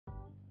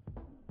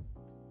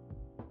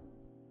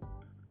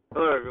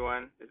Hello,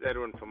 everyone. It's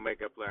Edwin from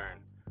Wake Up Learn.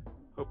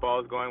 Hope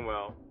all is going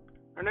well.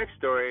 Our next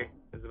story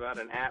is about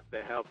an app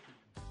that helps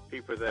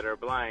people that are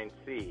blind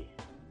see.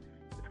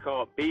 It's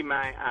called Be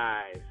My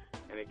Eyes,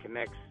 and it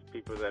connects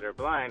people that are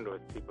blind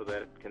with people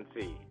that can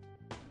see.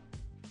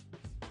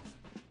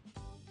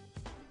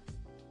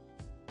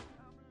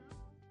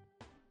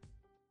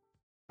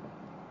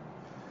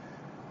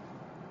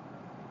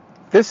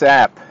 This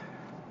app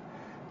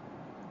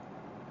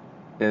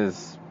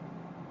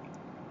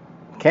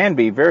can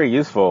be very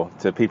useful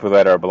to people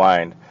that are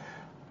blind.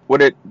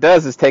 What it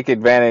does is take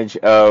advantage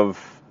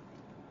of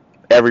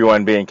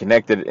everyone being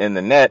connected in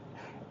the net,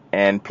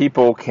 and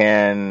people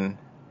can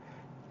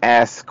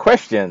ask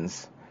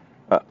questions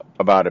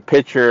about a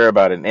picture,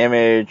 about an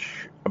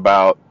image,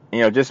 about,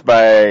 just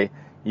by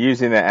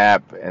using the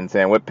app and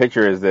saying, what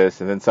picture is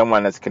this? And then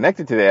someone that's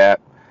connected to the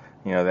app,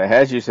 that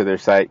has use of their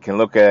sight can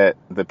look at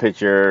the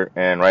picture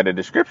and write a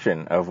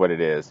description of what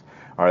it is.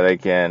 Or they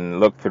can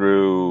look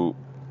through,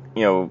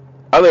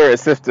 other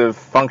assistive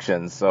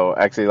functions. So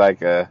actually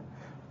like a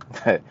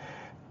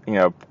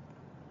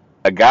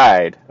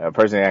guide, a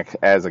person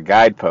as a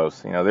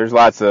guidepost. There's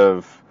lots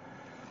of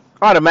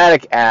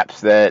automatic apps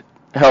that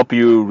help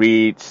you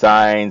read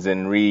signs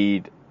and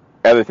read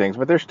other things,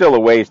 but there's still a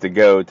ways to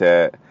go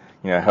to,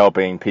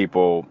 helping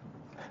people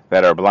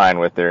that are blind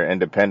with their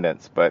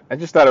independence. But I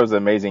just thought it was an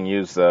amazing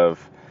use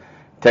of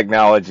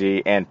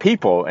technology and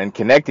people and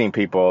connecting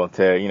people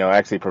to,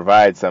 actually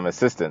provide some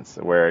assistance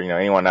where,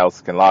 anyone else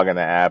can log in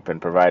the app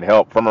and provide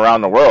help from around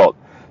the world.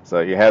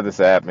 So you have this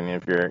app, and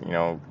if you're,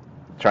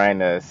 trying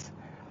to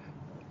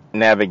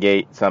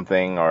navigate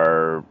something,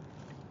 or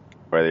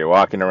whether you're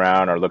walking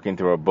around or looking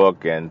through a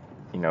book and,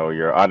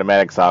 your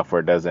automatic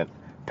software doesn't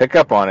pick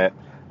up on it,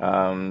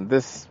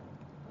 this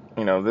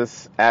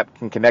app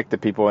can connect to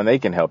people and they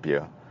can help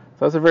you.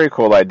 So it's a very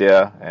cool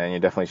idea, and you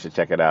definitely should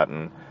check it out.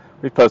 And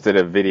we've posted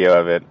a video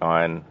of it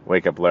on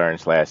Wake Up Learn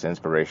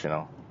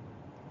 /inspirational.